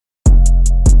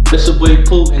It's your boy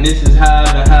Pook, and this is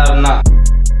Have and Have Not.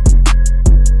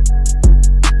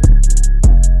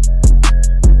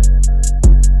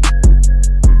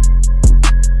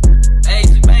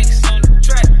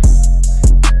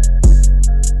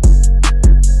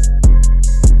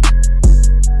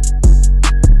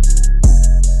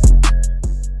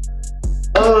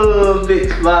 Oh,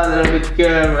 big smile on the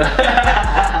camera.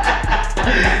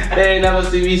 They ain't never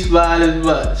see me smile as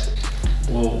much.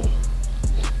 Whoa.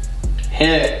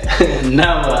 Heck,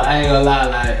 never. I ain't gonna lie.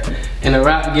 Like, in a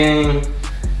rap game,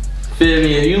 feel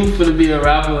me? If you finna be a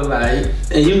rapper, like,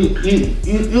 and you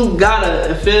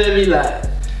gotta, feel me? Like,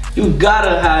 you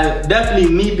gotta have, definitely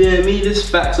me being me, this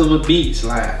facts over beats.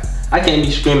 Like, I can't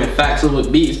be screaming facts over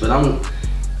beats, but I'm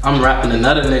rapping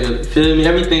another nigga, feel me?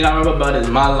 Everything I rap about is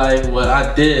my life, what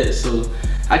I did, so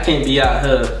I can't be out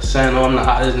here saying, oh, I'm the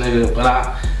hottest nigga, but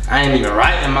I ain't even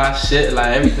writing my shit.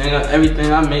 Like,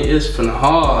 everything I make is from the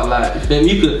heart. Like, you feel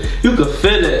me? You could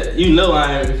feel it. You know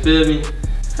I ain't, you feel me?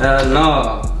 Hell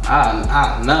no. Hell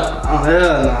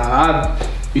no.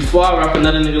 Before I rap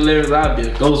another nigga lyrics, I'd be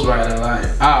a ghostwriter.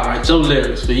 Like, I'll write your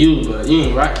lyrics for you, but you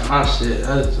ain't writing my shit.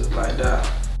 That's just like that.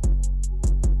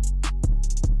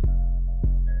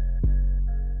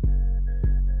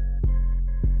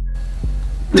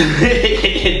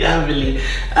 Definitely,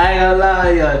 I ain't gonna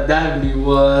lie, y'all, definitely,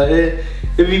 boy.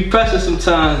 It be pressure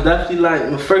sometimes, definitely. Like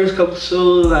my first couple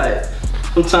shows, like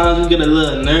sometimes we get a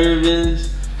little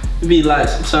nervous. It be like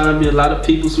sometimes be a lot of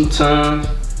people. Sometimes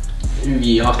you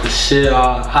be off the shit,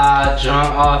 all high,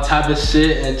 drunk, all type of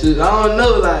shit, and just I don't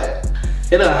know, like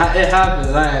it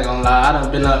happens. I ain't gonna lie, I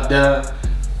done been up there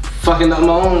fucking up my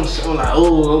own shit. I'm like,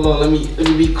 oh, hold on, let me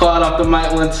be caught off the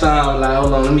mic one time. Like,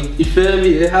 hold on, you feel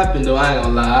me? It happened though, I ain't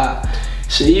gonna lie.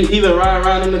 Shit, even riding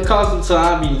around in the car sometimes,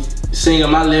 I be singing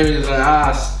my lyrics and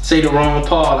I say the wrong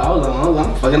part. Like, hold on,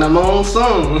 I'm fucking up my own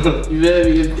song. You feel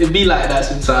me? It be like that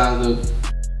sometimes though.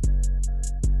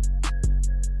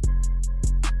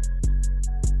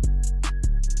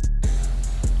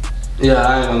 Yeah,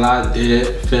 I ain't gonna lie, I did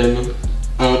it, feel me?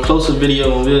 Closer video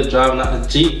when we was driving out the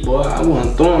Jeep, boy, I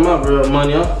wasn't throwing my real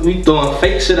money. We throwing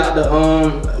fake shit out the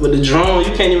with the drone.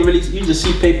 You can't even really, you just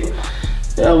see paper.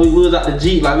 Yeah, we was out the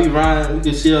Jeep, like we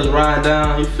could see us riding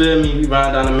down, you feel me? We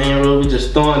riding down the main road, we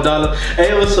just throwing dollars. Hey,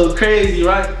 it was so crazy,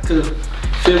 right? Cause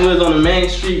feel me, we was on the main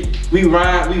street, we was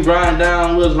riding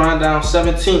down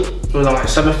 17th. It was on like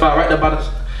 75, right there by the,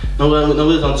 no, we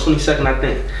was on 22nd, I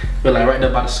think. We were like right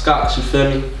there by the Scotch, you feel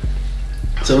me?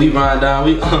 So we riding down,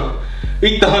 we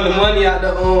throwing the money out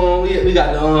the we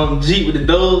got the Jeep with the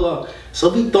doors on. So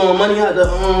we throwing money out the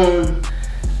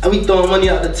we throwing money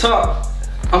out the top.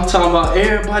 I'm talking about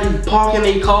everybody parking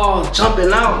their cars,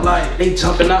 jumping out, like they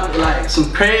jumping out like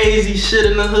some crazy shit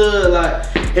in the hood, like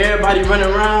everybody running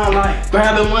around like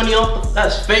grabbing money off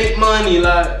that's fake money.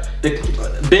 Like the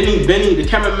Benny, the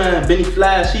cameraman, Benny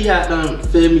Flash, he had done,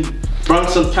 feel me, brung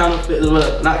some counterfeit,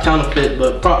 well, not counterfeit,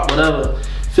 but prop, whatever.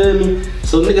 Feel me?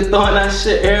 So nigga throwing that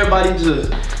shit, everybody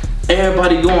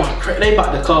going crazy. They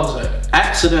about to cause an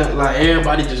accident, like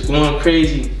everybody just going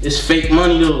crazy. It's fake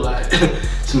money though, like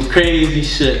some crazy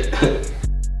shit.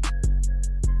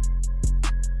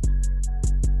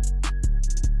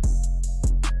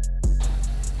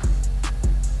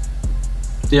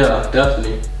 Yeah,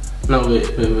 definitely. No, wait.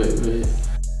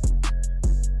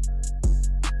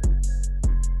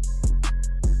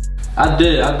 I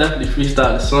definitely freestyled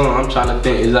the song. I'm trying to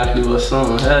think exactly what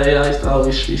song. Hell yeah, I used to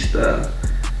always freestyle.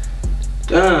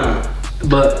 Damn.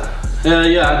 But hell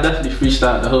yeah, I definitely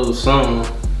freestyled the whole song.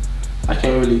 I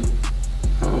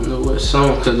don't know what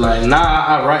song, cause like now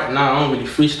I don't really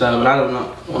freestyle, but I don't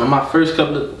know. One of my first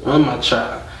couple of, one of my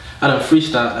tracks, I done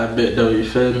freestyled that bit though, you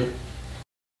feel me?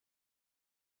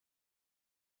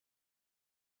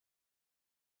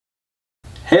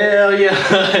 Hell yeah.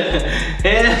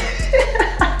 Hell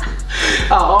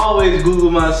I always Google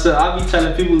myself. I be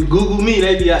telling people Google me.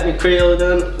 They be acting crazy,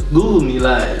 done Google me,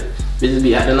 like bitches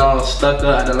be acting all stuck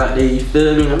up, acting like they, you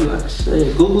feel me? I'm like,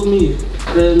 shit, Google me,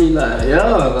 feel me? Like,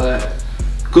 yo, like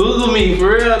Google me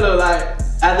for real though. Like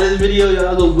after this video,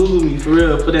 y'all go Google me for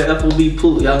real. Put that FOB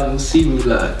Pook, y'all gonna see me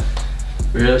like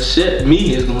real shit.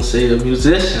 Me is gonna say a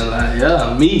musician, like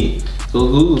yeah, me. Go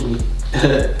Google me.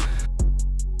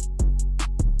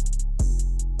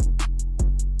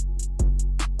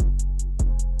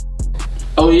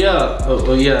 Oh yeah,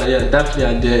 definitely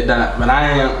I did that, but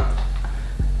I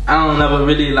don't never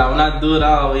really, like when I do it,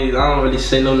 I don't really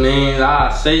say no names.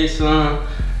 I say something,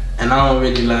 and I don't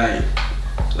really like,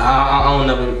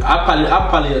 I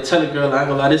probably tell a girl, I ain't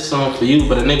gonna lie, this song for you,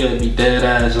 but a nigga be dead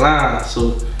ass lying.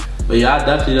 So, but yeah, I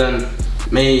definitely done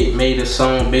made a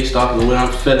song based off of the way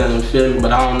I'm feeling, you feel me?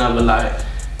 But I don't never like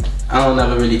I don't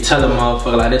ever really tell a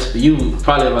motherfucker like this for you.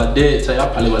 Probably if I did tell you, I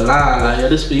probably would lie like, yeah,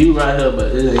 this for you right here,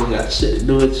 but it ain't got shit to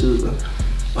do with you.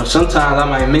 Or sometimes I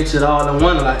might mix it all in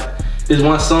one, like this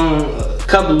one song, a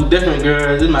couple different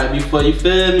girls, it might be for you,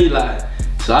 feel me? Like,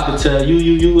 so I can tell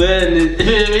you, and it,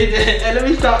 and let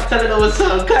me stop telling them what's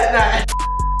up, cut that.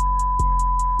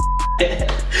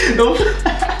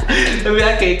 I mean,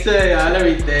 I can't tell y'all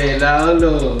everything, I don't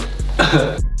know.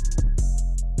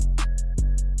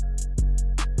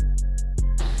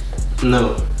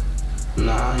 No,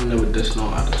 nah, I ain't never diss no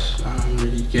artist. I don't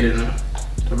really get in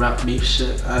the rap beef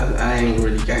shit. I ain't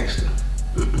really gangster.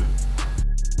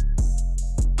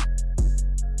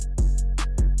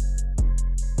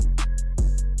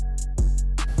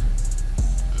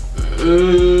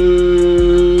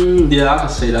 Yeah, I can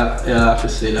say that. Yeah, I can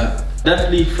say that.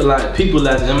 Definitely for like people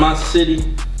that's in my city,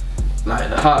 like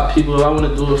the hot people, if I want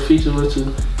to do a feature with you,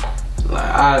 like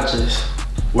I just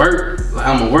work. Like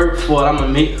I'ma work for it. I'ma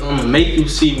make you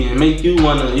see me and make you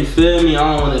wanna. You feel me?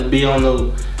 I don't wanna be on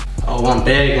no. Oh, I'm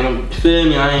begging. You feel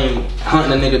me? I ain't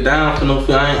hunting a nigga down for no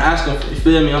feel. I ain't asking for. You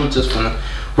feel me? I'm just gonna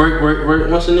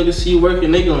work. Once a nigga see you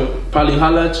working, they gonna probably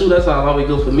holler at you. That's how I always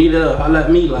go for me. They'll holler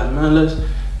at me like, man,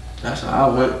 that's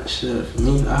how I went. Shit for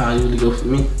me. That's how I usually go for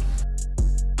me.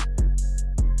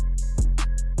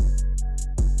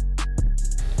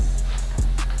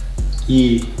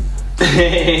 Yeah.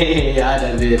 I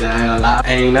done did that, I ain't gonna lie.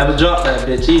 I ain't never dropped that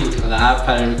bitch either. Like, I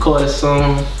probably record a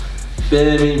song,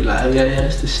 feel me, like, yeah,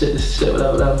 that's the shit,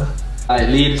 whatever. Like,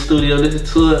 leave the studio, listen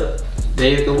to it,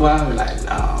 days go by, I'm like,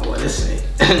 nah, well, this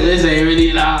ain't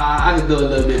really, nah, I can do a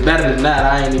little bit better than that.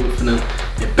 I ain't even finna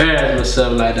embarrass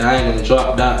myself like that. I ain't gonna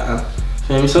drop that.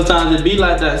 Feel me? Sometimes it be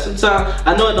like that. Sometimes,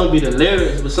 I know it don't be the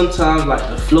lyrics, but sometimes, like,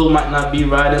 the flow might not be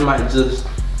right, it might just,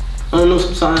 I don't know,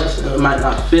 sometimes it might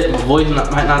not fit, my voice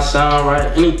might not sound right,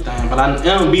 anything, but it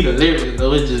don't be the lyrics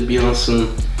though, it just be on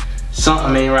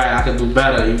something ain't right, I could do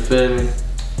better, you feel me?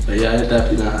 But yeah, it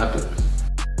definitely done happen.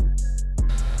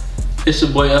 It's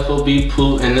your boy FOB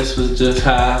Pook, and this was just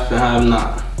Half and Have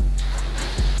Not.